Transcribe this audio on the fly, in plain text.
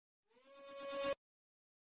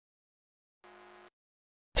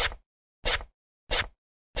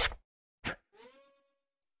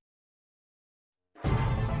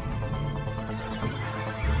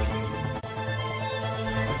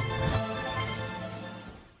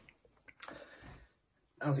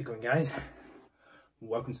How's it going, guys?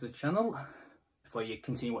 Welcome to the channel. Before you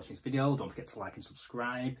continue watching this video, don't forget to like and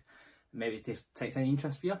subscribe. Maybe this takes any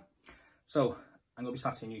interest for you. So I'm going to be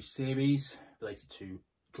starting a new series related to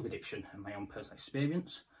drug addiction and my own personal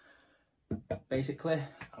experience. Basically,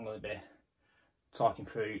 I'm going to be talking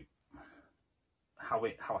through how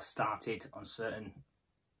I started on certain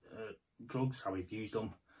drugs, how I've used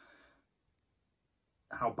them,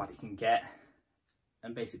 how bad it can get,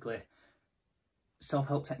 and basically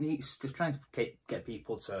self-help techniques, just trying to get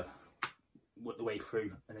people to work their way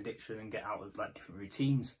through an addiction and get out of like different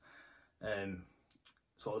routines.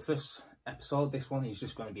 So the first episode, this one, is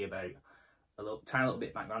just going to be about a tiny little bit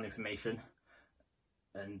of background information,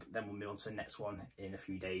 and then we'll move on to the next one in a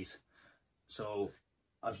few days. So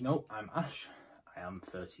as you know, I'm Ash. I am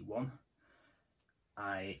 31.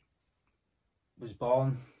 I was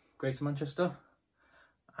born Greater Manchester.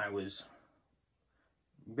 I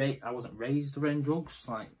wasn't raised around drugs.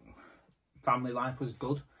 Like, family life was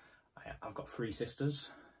good. I've got 3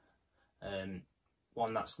 sisters.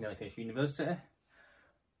 One that's nearly finished university,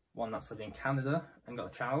 one that's living in Canada and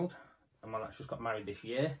got a child, and one that's just got married this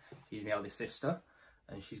year. She's my eldest sister,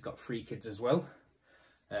 and she's got 3 kids as well.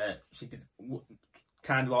 She did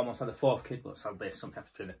kind of almost had a 4th kid, but sadly something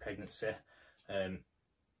happened during the pregnancy.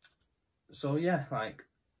 So yeah, like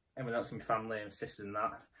everyone else in my family and sisters and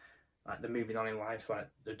that, like, they're moving on in life, like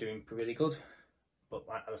they're doing really good. But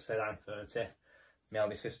like as I said, I'm 30. My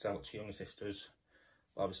eldest sister, I've got 2 younger sisters.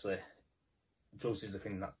 But obviously, drugs is the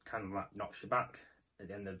thing that kind of like knocks you back at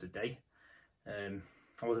the end of the day.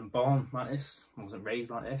 I wasn't born like this. I wasn't raised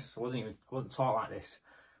like this. I wasn't taught like this.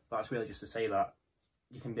 But that's really just to say that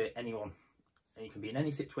you can be anyone, and you can be in any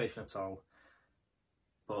situation at all.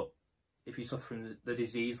 But if you suffer from the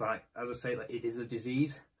disease, like as I say, like it is a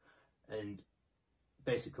disease, and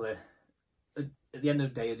basically at the end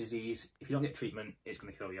of the day, a disease, if you don't get treatment, it's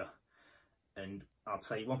going to kill you. And I'll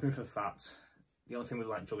tell you one thing for a fact, the only thing with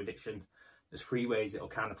like drug addiction, there's 3 ways it'll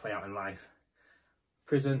kind of play out in life: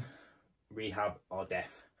 prison, rehab, or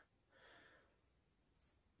death.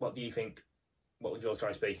 What do you think? What would your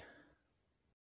choice be?